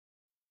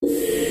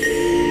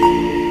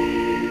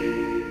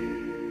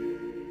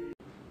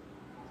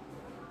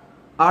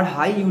Are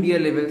high urea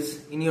levels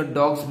in your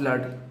dog's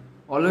blood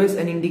always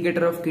an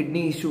indicator of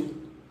kidney issue?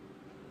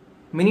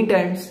 Many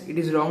times it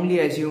is wrongly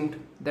assumed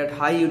that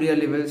high urea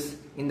levels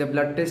in the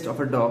blood test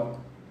of a dog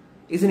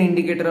is an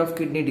indicator of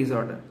kidney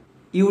disorder.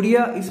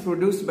 Urea is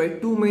produced by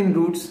two main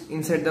routes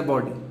inside the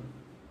body.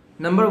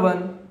 Number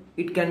one,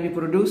 it can be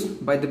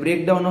produced by the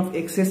breakdown of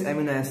excess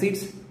amino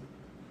acids.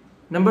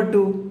 Number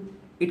two,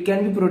 it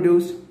can be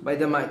produced by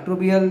the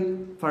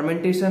microbial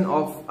fermentation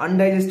of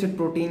undigested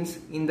proteins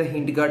in the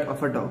hindgut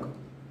of a dog.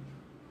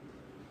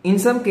 In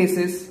some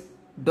cases,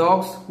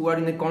 dogs who are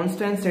in a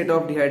constant state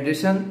of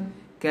dehydration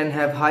can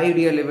have high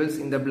urea levels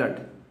in the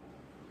blood.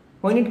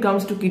 When it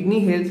comes to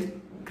kidney health,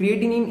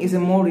 creatinine is a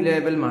more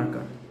reliable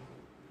marker.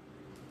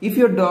 If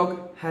your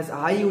dog has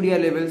high urea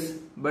levels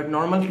but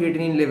normal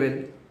creatinine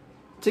level,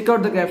 check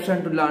out the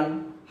caption to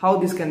learn how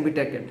this can be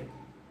tackled.